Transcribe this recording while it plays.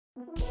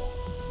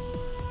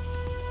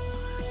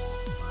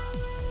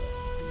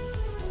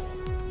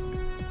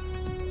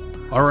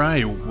All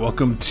right,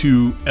 welcome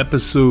to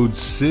episode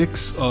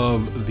 6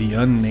 of the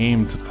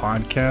Unnamed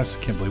podcast.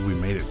 I can't believe we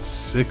made it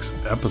 6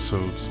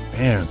 episodes.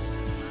 Man,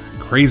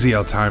 crazy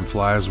how time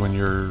flies when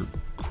you're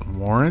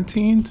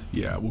quarantined.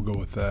 Yeah, we'll go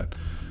with that.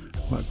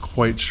 I'm not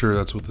quite sure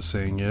that's what the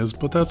saying is,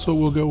 but that's what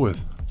we'll go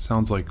with.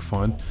 Sounds like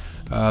fun.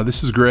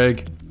 This is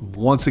Greg,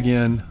 once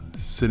again,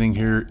 sitting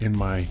here in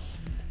my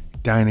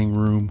dining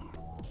room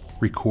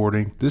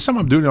recording. This time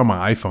I'm doing it on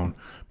my iPhone.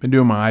 Been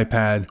doing my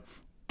iPad.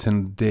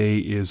 Today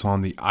is on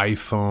the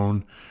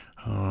iPhone.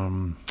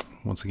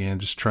 Once again,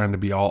 just trying to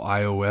be all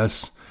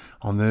iOS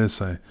on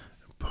this. I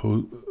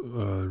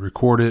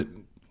record it,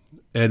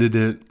 edit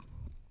it,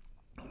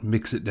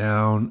 mix it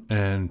down,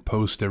 and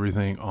post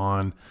everything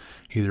on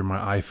either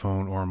my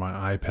iPhone or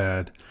my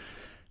iPad.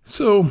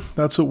 So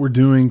that's what we're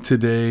doing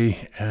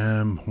today,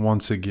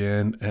 once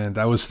again. And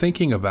I was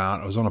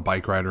on a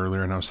bike ride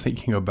earlier, and I was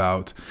thinking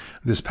about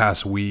this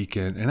past week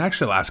and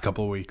actually the last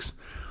couple of weeks.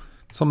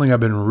 Something I've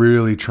been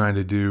really trying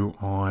to do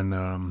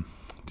on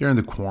during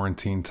the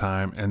quarantine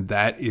time, and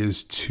that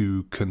is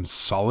to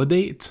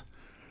consolidate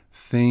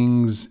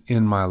things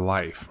in my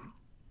life.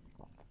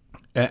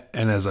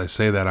 And as I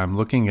say that, I'm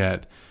looking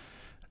at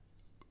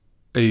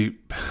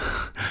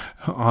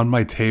on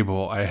my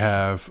table, I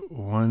have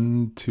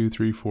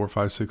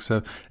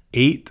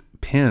 8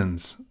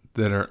 pins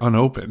that are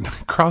unopened,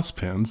 cross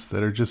pins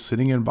that are just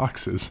sitting in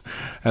boxes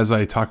as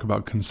I talk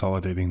about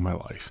consolidating my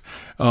life.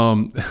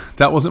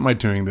 That wasn't my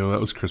doing, though. That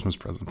was Christmas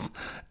presents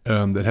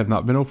that have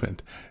not been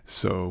opened.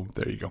 So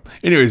there you go.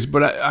 Anyways,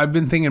 but I've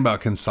been thinking about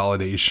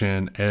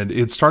consolidation, and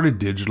it started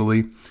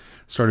digitally.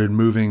 Started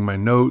moving my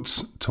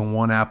notes to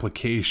one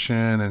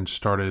application and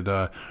started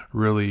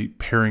really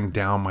paring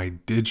down my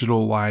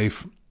digital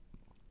life.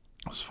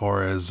 As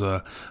far as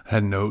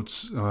had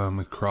notes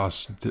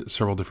across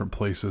several different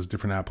places,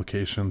 different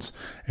applications,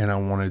 and I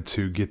wanted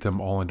to get them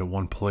all into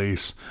one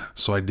place.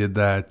 So I did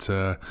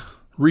that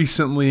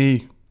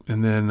recently.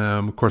 And then,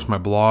 of course, my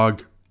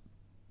blog,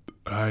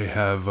 I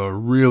have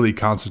really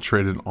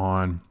concentrated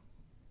on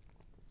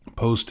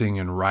posting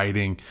and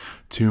writing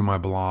to my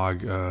blog,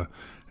 the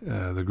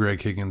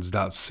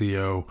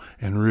greghiggins.co,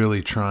 and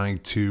really trying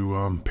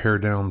to pare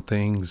down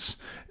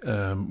things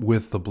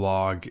with the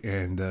blog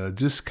and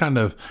just kind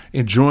of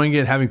enjoying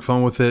it, having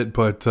fun with it,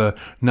 but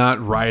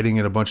not writing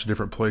in a bunch of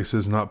different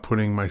places, not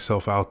putting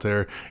myself out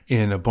there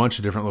in a bunch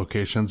of different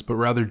locations, but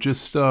rather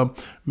just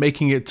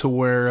making it to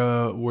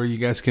where you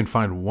guys can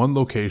find one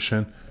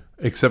location.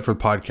 Except for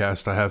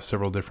podcast, I have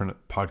several different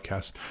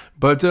podcasts.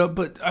 But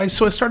I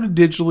started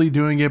digitally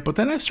doing it, but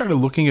then I started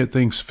looking at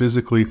things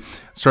physically.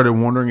 Started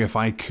wondering if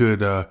I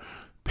could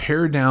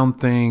pare down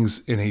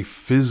things in a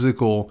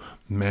physical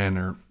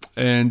manner,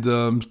 and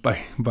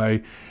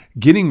by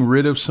getting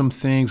rid of some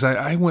things,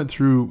 I went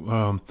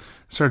through.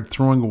 Started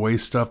throwing away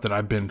stuff that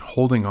I've been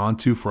holding on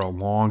to for a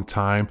long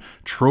time.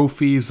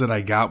 Trophies that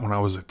I got when I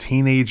was a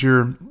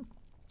teenager.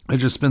 I've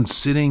just been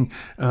sitting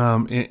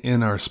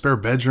in our spare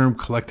bedroom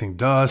collecting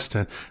dust,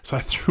 and so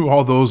I threw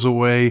all those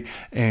away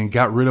and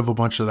got rid of a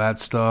bunch of that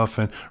stuff,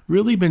 and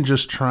really been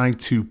just trying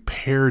to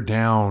pare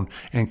down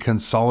and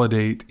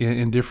consolidate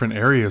in different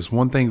areas.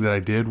 One thing that I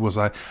did was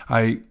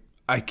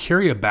I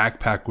carry a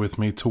backpack with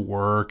me to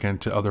work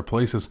and to other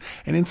places.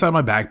 And inside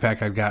my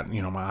backpack, I've got,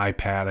 my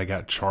iPad, I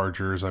got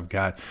chargers, I've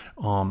got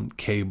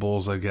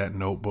cables, I've got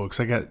notebooks,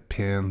 I got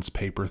pens,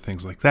 paper,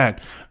 things like that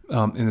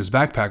in this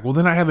backpack. Well,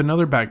 then I have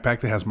another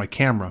backpack that has my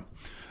camera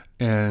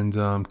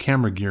and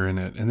camera gear in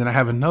it. And then I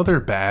have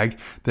another bag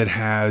that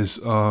has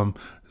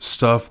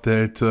stuff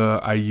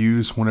that I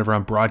use whenever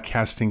I'm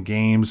broadcasting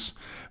games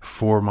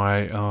for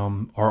my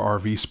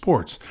RRV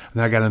Sports. And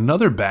then I got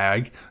another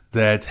bag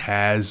that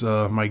has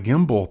my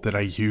gimbal that I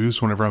use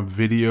whenever I'm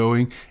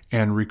videoing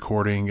and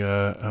recording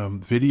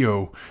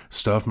video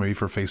stuff, maybe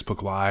for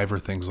Facebook Live or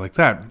things like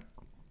that.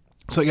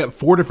 So I got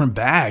 4 different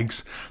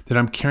bags that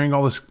I'm carrying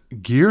all this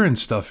gear and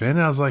stuff in.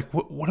 And I was like,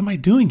 what am I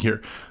doing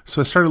here?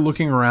 So I started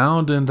looking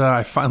around, and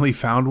I finally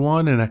found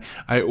one, and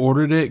I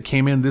ordered it. It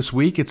came in this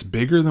week. It's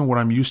bigger than what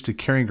I'm used to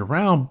carrying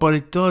around, but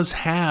it does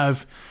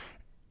have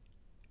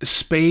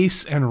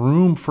space and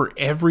room for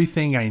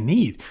everything I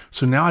need.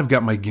 So now I've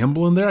got my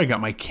gimbal in there, I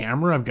got my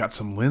camera, I've got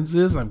some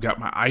lenses, I've got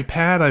my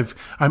iPad,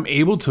 I'm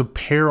able to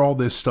pare all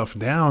this stuff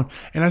down.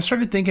 And I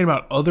started thinking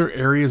about other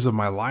areas of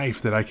my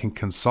life that I can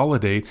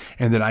consolidate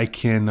and that I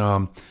can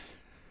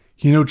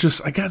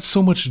I got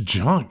so much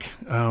junk,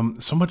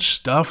 so much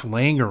stuff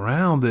laying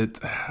around that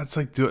it's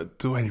like,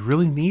 do I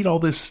really need all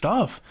this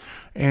stuff?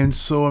 And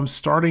so I'm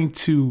starting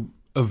to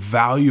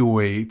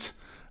evaluate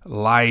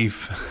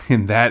life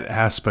in that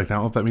aspect. I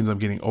don't know if that means I'm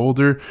getting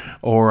older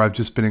or I've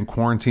just been in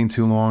quarantine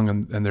too long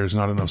and there's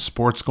not enough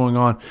sports going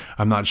on.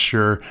 I'm not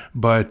sure,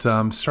 but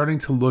I'm starting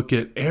to look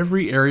at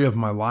every area of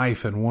my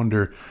life and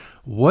wonder,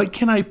 what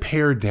can I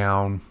pare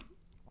down?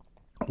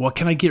 What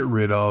can I get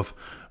rid of?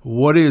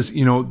 what is,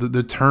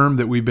 the term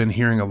that we've been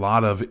hearing a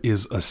lot of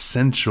is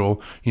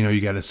essential.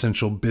 You got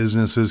essential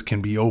businesses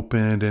can be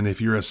opened, and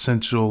if you're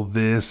essential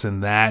this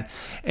and that.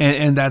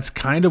 And that's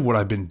kind of what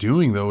I've been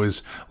doing, though,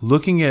 is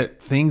looking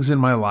at things in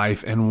my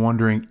life and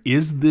wondering,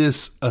 is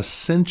this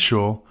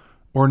essential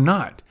or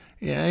not?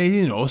 Yeah,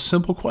 a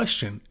simple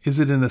question. Is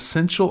it an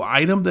essential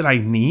item that I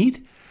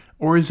need,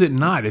 or is it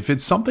not? If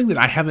it's something that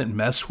I haven't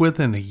messed with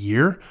in a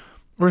year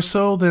or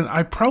so, then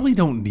I probably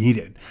don't need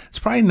it. It's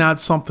probably not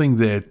something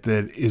that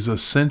is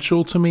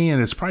essential to me,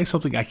 and it's probably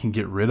something I can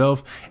get rid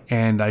of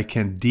and I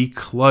can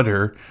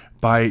declutter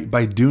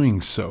by doing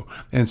so.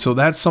 And so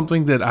that's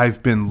something that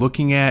I've been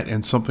looking at,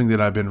 and something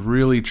that I've been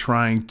really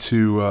trying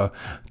to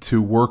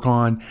work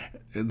on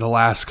the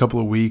last couple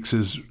of weeks,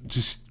 is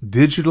just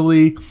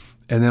digitally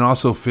and then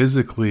also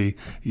physically,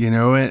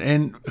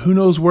 and who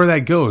knows where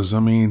that goes.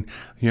 I mean,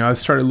 I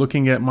started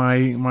looking at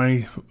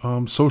my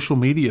social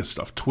media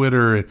stuff,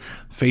 Twitter and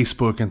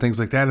Facebook and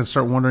things like that, and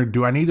start wondering,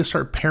 do I need to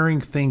start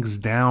paring things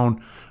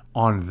down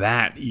on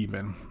that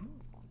even?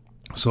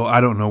 So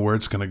I don't know where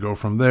it's going to go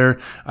from there.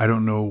 I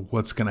don't know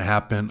what's going to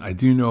happen. I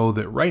do know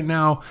that right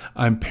now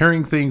I'm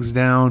paring things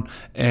down,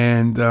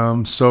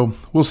 and so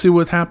we'll see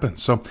what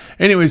happens. So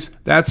anyways,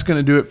 that's going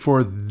to do it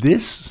for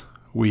this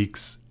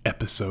week's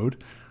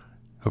episode.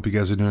 Hope you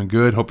guys are doing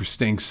good. Hope you're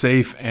staying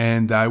safe,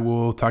 and I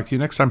will talk to you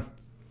next time.